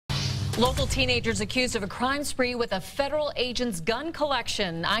Local teenagers accused of a crime spree with a federal agent's gun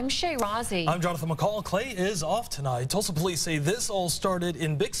collection. I'm Shay Rozzi. I'm Jonathan McCall. Clay is off tonight. Tulsa police say this all started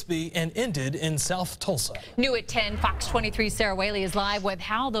in Bixby and ended in South Tulsa. New at 10, Fox 23's Sarah Whaley is live with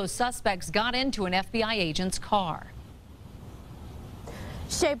how those suspects got into an FBI agent's car.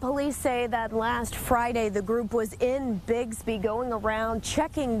 Shay, police say that last Friday the group was in Bixby going around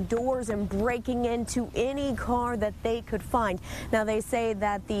checking doors and breaking into any car that they could find. Now they say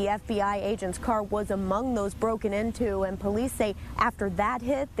that the FBI agent's car was among those broken into, and police say after that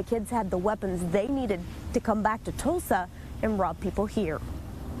hit, the kids had the weapons they needed to come back to Tulsa and rob people here.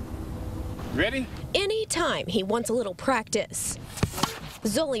 Ready? Anytime he wants a little practice.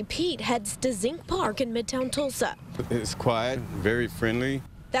 Zolly Pete heads to Zink Park in Midtown Tulsa. It's quiet, very friendly.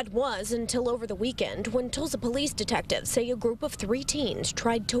 That was until over the weekend when Tulsa police detectives say a group of 3 teens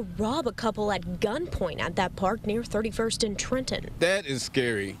tried to rob a couple at gunpoint at that park near 31st and Trenton. That is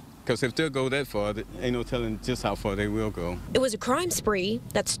scary, because if they'll go that far, there ain't no telling just how far they will go. It was a crime spree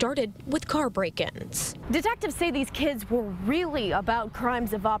that started with car break-ins. Detectives say these kids were really about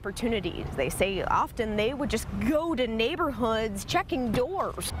crimes of opportunities. They say often they would just go to neighborhoods checking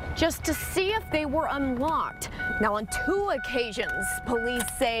doors just to see if they were unlocked. Now, on 2 occasions, police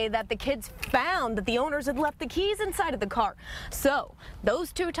say that the kids found that the owners had left the keys inside of the car. So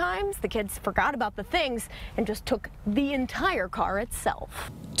those 2 times, the kids forgot about the things and just took the entire car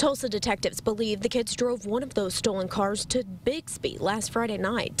itself. Tulsa detectives believe the kids drove one of those stolen cars to Bixby last Friday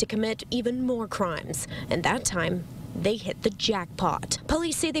night to commit even more crimes. And that time, they hit the jackpot.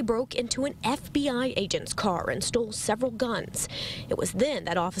 Police say they broke into an FBI agent's car and stole several guns. It was then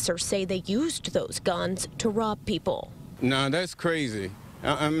that officers say they used those guns to rob people. No, that's crazy.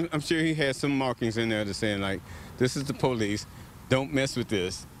 I'm sure he had some markings in there to saying, like, this is the police, don't mess with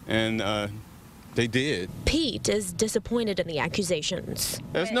this. And they did. Pete is disappointed in the accusations.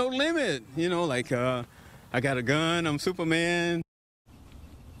 There's no limit, you know, like, I got a gun, I'm Superman.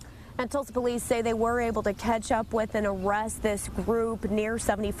 And Tulsa police say they were able to catch up with and arrest this group near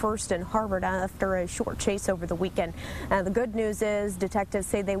 71st and Harvard after a short chase over the weekend. The good news is detectives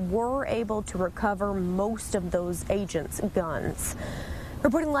say they were able to recover most of those agents' guns.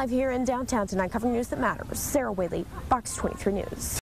 Reporting live here in downtown tonight, covering news that matters, Sarah Whaley, Fox 23 News.